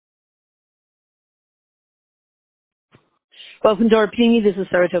Welcome to our Pini. This is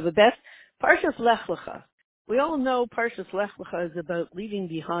Sarah Tova Beth. Parshas Lech Lecha. We all know Parshas Lech Lecha is about leaving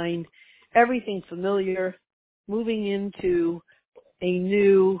behind everything familiar, moving into a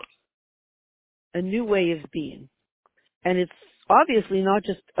new way of being. And it's obviously not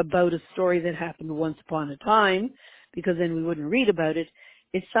just about a story that happened once upon a time, because then we wouldn't read about it.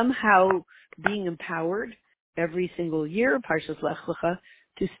 It's somehow being empowered every single year, Parshas Lech Lecha,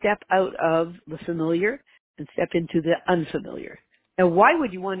 to step out of the familiar and step into the unfamiliar. Now, why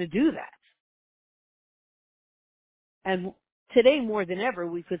would you want to do that? And today, more than ever,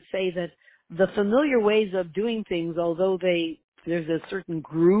 we could say that the familiar ways of doing things, although there's a certain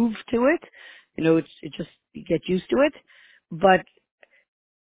groove to it, you get used to it. But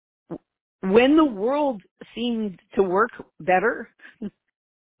when the world seemed to work better,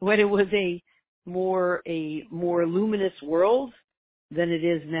 when it was a more luminous world than it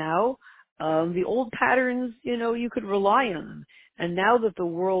is now, the old patterns, you could rely on them. And now that the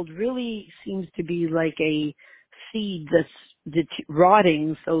world really seems to be like a seed that's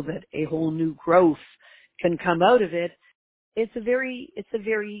rotting so that a whole new growth can come out of it, it's a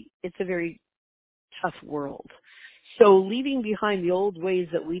very tough world. So leaving behind the old ways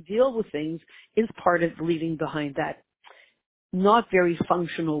that we deal with things is part of leaving behind that not very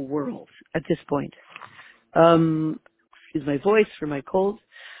functional world at this point. Excuse my voice for my cold.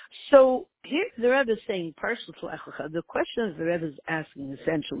 So here the Rebbe is saying, Parshas Lech Lecha. The question that the Rebbe is asking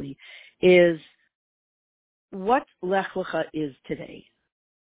essentially is what Lech Lecha is today.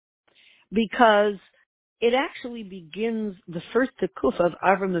 Because it actually begins the first tekuf of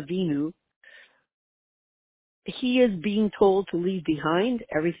Avram Avinu. He is being told to leave behind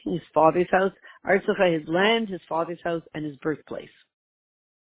everything, his father's house, Artzacha, his land, his father's house, and his birthplace.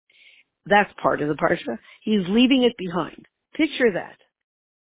 That's part of the Parsha. He's leaving it behind. Picture that.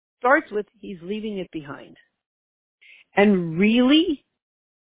 Starts with he's leaving it behind. And really,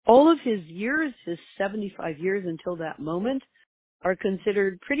 all of his years, his 75 years until that moment, are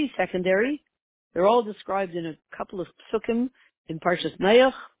considered pretty secondary. They're all described in a couple of psukim in Parshas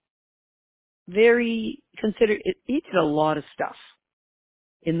Nayach. Very considered, he did a lot of stuff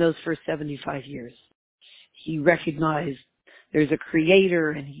in those first 75 years. He recognized there's a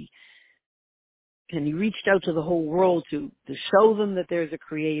creator, and he reached out to the whole world to show them that there's a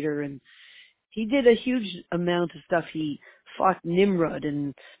creator, and he did a huge amount of stuff. He fought Nimrod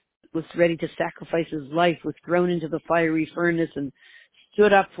and was ready to sacrifice his life, was thrown into the fiery furnace and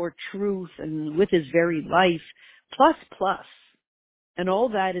stood up for truth and with his very life, plus. And all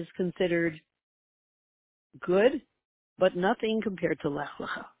that is considered good, but nothing compared to Lech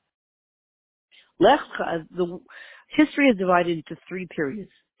Lecha. Lech Lecha, the history is divided into three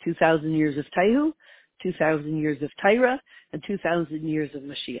periods: 2,000 years of Taihu, 2,000 years of Taira, and 2,000 years of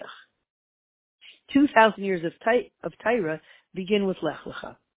Mashiach. 2,000 years of Taira begin with Lech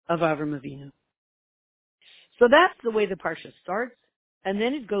Lecha of Avram Avinu. So that's the way the Parsha starts, and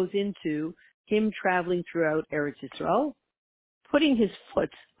then it goes into him traveling throughout Eretz Yisrael, putting his foot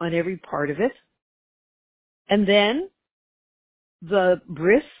on every part of it, and then the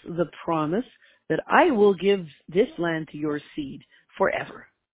bris, the promise that I will give this land to your seed forever.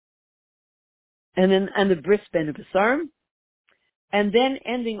 And the bris ben Besarim, and then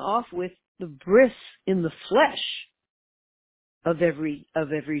ending off with the bris in the flesh of every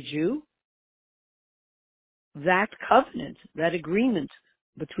Jew, that covenant, that agreement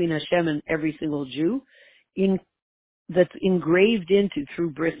between Hashem and every single Jew, that's engraved into,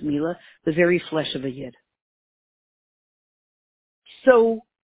 through bris milah, the very flesh of a yid. So,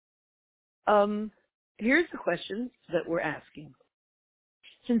 here's the question that we're asking.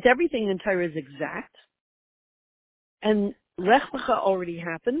 Since everything in Torah is exact, and Lech Lecha already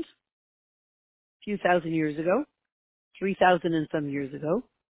happened a few thousand years ago, 3,000 and some years ago,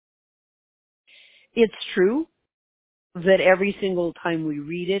 it's true that every single time we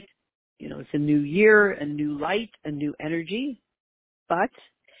read it, it's a new year, a new light, a new energy. But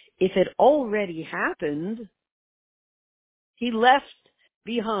if it already happened, he left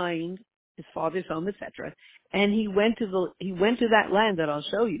behind his father's home, etc., and he went to that land that I'll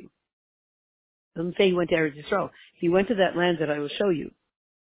show you. Doesn't say he went to Eretz Yisrael. He went to that land that I will show you.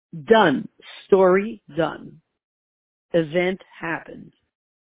 Done. Story done. Event happened.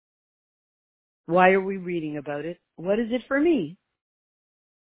 Why are we reading about it? What is it for me?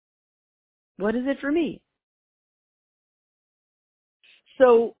 What is it for me?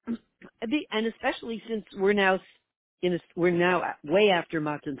 So, and especially since we're now way after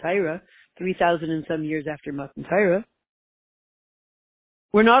Matan Torah, 3,000 and some years after Matan Torah,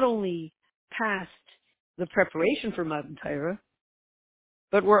 we're not only past the preparation for Matan Torah,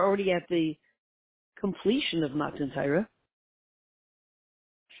 but we're already at the completion of Matan Torah.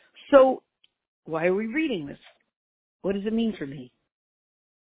 So why are we reading this? What does it mean for me?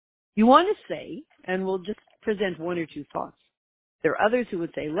 You want to say, and we'll just present one or two thoughts. There are others who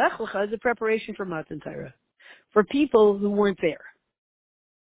would say, Lech Lecha is a preparation for Matan Torah, for people who weren't there.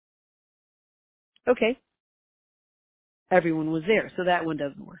 Okay, everyone was there, so that one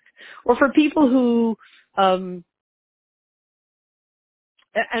doesn't work. Or for people who, for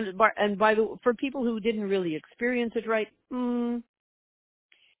people who didn't really experience it right,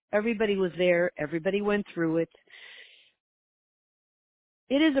 everybody was there, everybody went through it.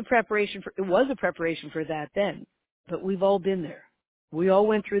 It was a preparation for that then, but we've all been there. We all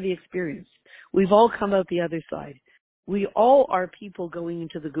went through the experience. We've all come out the other side. We all are people going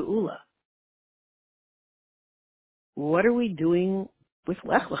into the Geula. What are we doing with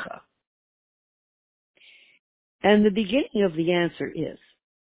Lech Lecha? And the beginning of the answer is,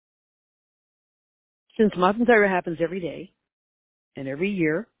 since Matan Torah happens every day and every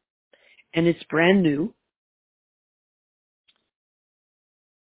year, and it's brand new,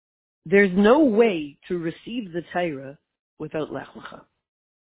 there's no way to receive the Torah without Lech Lecha.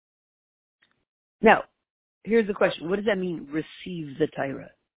 Now, here's the question. What does that mean, receive the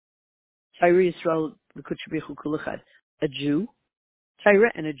Torah? Torah Yisrael, a Jew,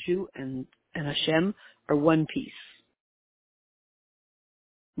 Torah and a Jew and Hashem are one piece.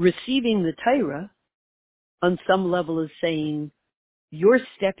 Receiving the Torah on some level is saying you're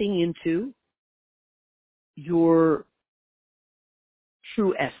stepping into your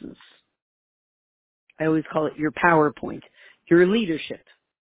true essence. I always call it your PowerPoint, your leadership.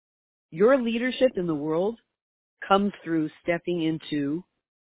 Your leadership in the world comes through stepping into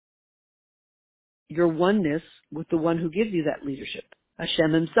your oneness with the one who gives you that leadership,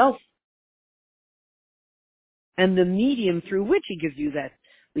 Hashem himself. And the medium through which he gives you that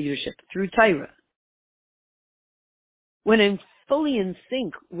leadership, through Torah. When I'm fully in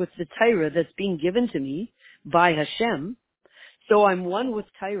sync with the Torah that's being given to me by Hashem, so I'm one with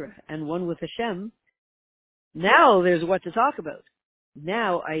Torah and one with Hashem, now there's what to talk about.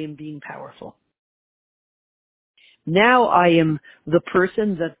 Now I am being powerful. Now I am the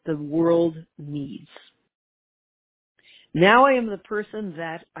person that the world needs. Now I am the person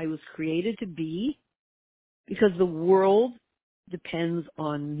that I was created to be because the world depends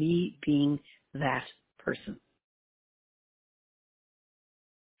on me being that person.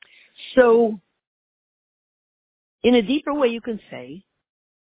 So, in a deeper way, you can say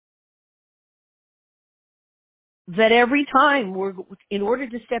that every time in order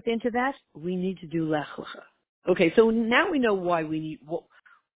to step into that, we need to do Lech Lecha. Okay, so now we know why we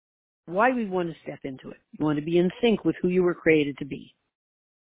want to step into it. You want to be in sync with who you were created to be.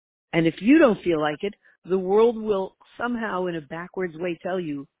 And if you don't feel like it, the world will somehow in a backwards way tell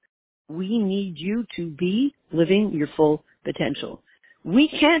you, we need you to be living your full potential. We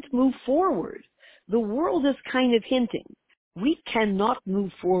can't move forward. The world is kind of hinting. We cannot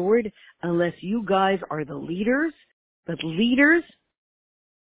move forward unless you guys are the leaders, but leaders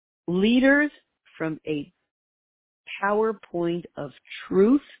from a PowerPoint of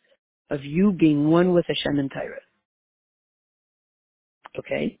truth, of you being one with Hashem and Torah.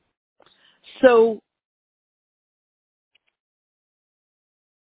 Okay? So,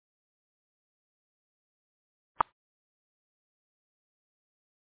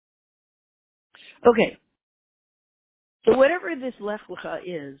 okay. So whatever this Lech Lecha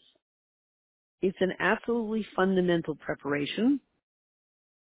is, it's an absolutely fundamental preparation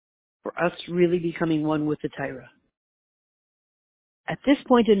for us really becoming one with the Torah. At this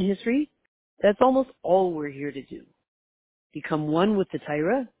point in history, that's almost all we're here to do. Become one with the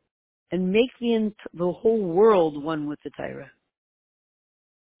Torah and make the whole world one with the Torah.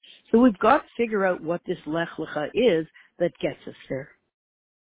 So we've got to figure out what this Lech Lecha is that gets us there.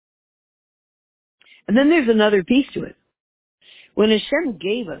 And then there's another piece to it. When Hashem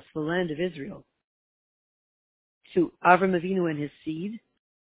gave us the land of Israel to Avram Avinu and his seed,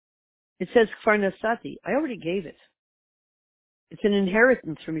 it says, Kfar Nasati, I already gave it. It's an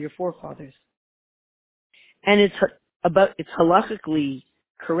inheritance from your forefathers. And it's halachically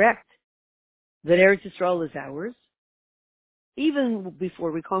correct that Eretz Yisrael is ours, even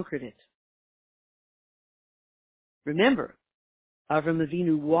before we conquered it. Remember, Avram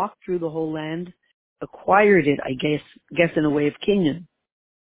Avinu walked through the whole land, acquired it, I guess in a way of kinyan.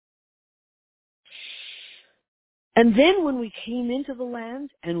 And then when we came into the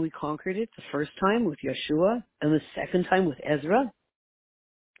land and we conquered it the first time with Yeshua and the second time with Ezra,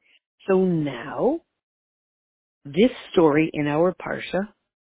 so now this story in our Parsha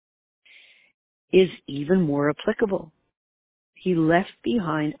is even more applicable. He left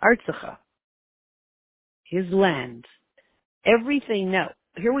behind Artzacha, his land, everything. Now,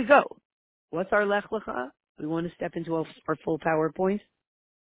 here we go. What's our Lech Lecha? We want to step into our full PowerPoint.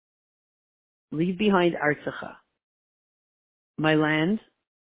 Leave behind Artsacha. My land,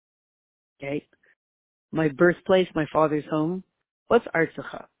 okay? My birthplace, my father's home. What's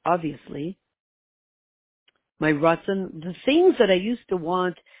Artsacha? Obviously, my Ratzon, the things that I used to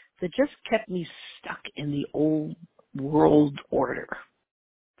want that just kept me stuck in the old world order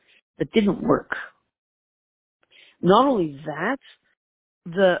that didn't work. Not only that,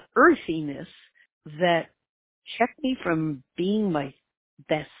 the earthiness that kept me from being my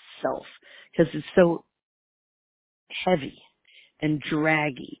best self because it's so heavy and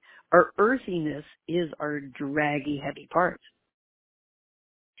draggy. Our earthiness is our draggy, heavy part.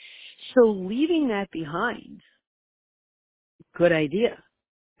 So leaving that behind, good idea.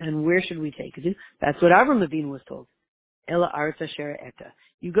 And where should we take it to? That's what Avram Avinu was told. Ela arta shera eta.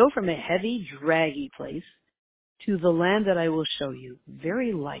 You go from a heavy, draggy place to the land that I will show you.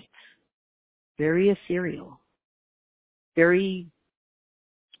 Very light, very ethereal, very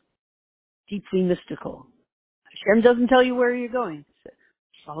deeply mystical. Hashem doesn't tell you where you're going. He said,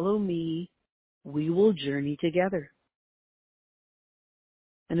 follow me, we will journey together.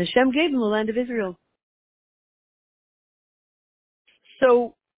 And Hashem gave him the land of Israel.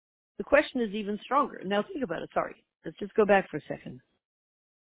 So the question is even stronger. Now think about it. Sorry. Let's just go back for a second.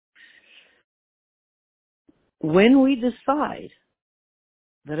 When we decide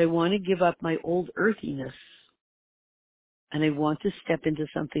that I want to give up my old earthiness and I want to step into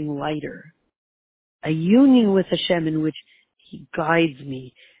something lighter, a union with Hashem in which He guides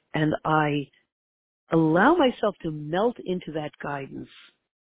me and I allow myself to melt into that guidance,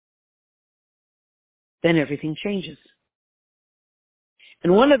 then everything changes.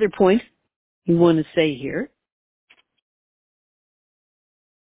 And one other point we want to say here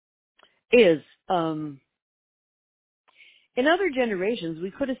is, in other generations,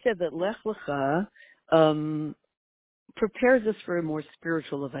 we could have said that Lech Lecha prepares us for a more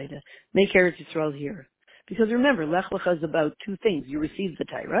spiritual Avaida. Make Eretz Yisrael here. Because remember, Lech Lecha is about two things. You receive the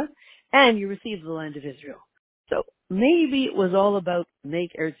Torah, and you receive the land of Israel. So maybe it was all about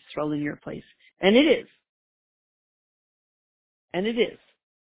make Eretz Yisrael in your place. And it is. And it is.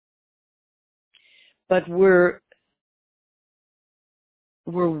 But we're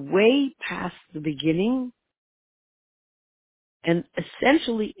way past the beginning, and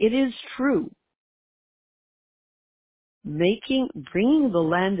essentially it is true. Bringing the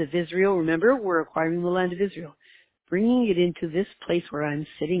land of Israel, remember, we're acquiring the land of Israel. Bringing it into this place where I'm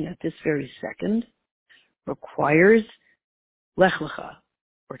sitting at this very second requires Lech Lecha,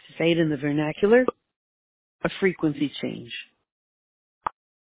 or to say it in the vernacular, a frequency change.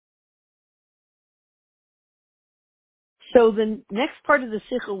 So the next part of the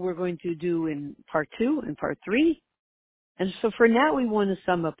Sichel we're going to do in part 2 and part 3. And so for now we want to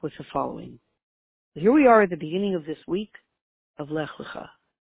sum up with the following. Here we are at the beginning of this week of Lech Lecha.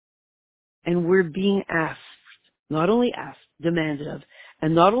 And we're being asked, not only asked, demanded of,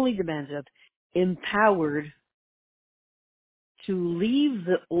 and not only demanded of, empowered to leave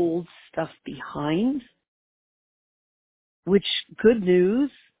the old stuff behind, which, good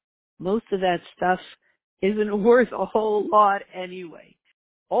news, most of that stuff isn't worth a whole lot anyway.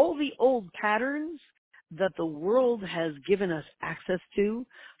 All the old patterns that the world has given us access to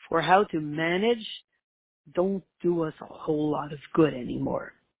for how to manage don't do us a whole lot of good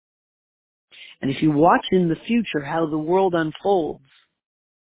anymore. And if you watch in the future how the world unfolds,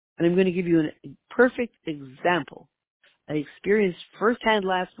 and I'm going to give you a perfect example. I experienced firsthand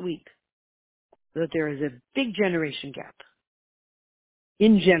last week that there is a big generation gap.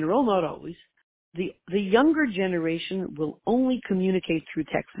 In general, not always. The younger generation will only communicate through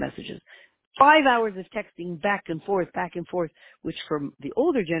text messages. 5 hours of texting back and forth, which from the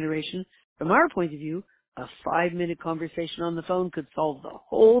older generation, from our point of view, a 5-minute conversation on the phone could solve the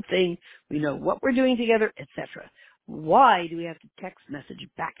whole thing. We know what we're doing together, etc. Why do we have to text message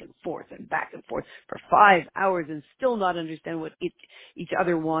back and forth for 5 hours and still not understand what each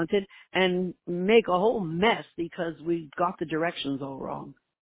other wanted and make a whole mess because we got the directions all wrong?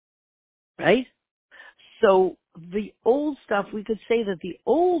 Right? So the old stuff, we could say that the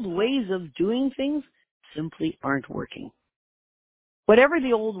old ways of doing things simply aren't working. Whatever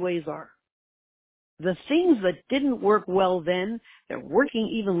the old ways are. The things that didn't work well then, they're working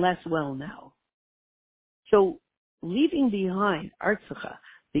even less well now. So leaving behind Artsacha,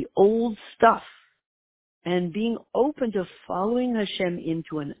 the old stuff, and being open to following Hashem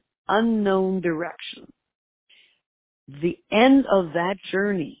into an unknown direction. The end of that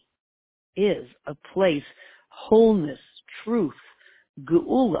journey is a place, wholeness, truth,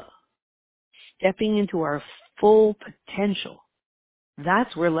 geula, stepping into our full potential,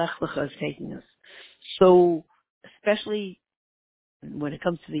 That's where Lech Lecha is taking us. So, especially when it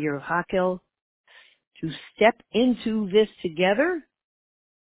comes to the year of Hakel, to step into this together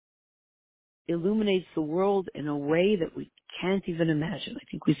illuminates the world in a way that we can't even imagine. I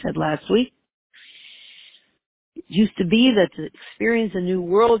think we said last week, it used to be that to experience a new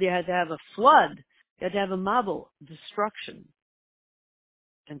world, you had to have a flood, you had to have a mabul, destruction.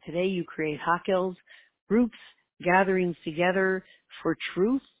 And today you create Hakels, groups, gatherings together for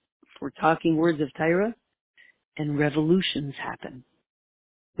truth, for talking words of Torah, and revolutions happen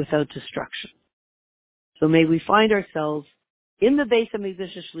without destruction. So may we find ourselves in the Beis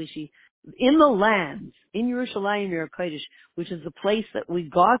HaMikdash Shlishi, in the lands, in Yerushalayim Yer HaKodesh, which is the place that we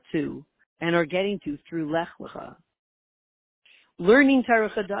got to and are getting to through Lech Lecha. Learning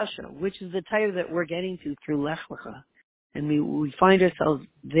Torah Chadasha, which is the Torah that we're getting to through Lech Lecha. And we find ourselves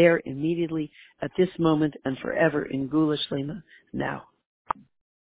there immediately at this moment and forever in Gula Shlema now.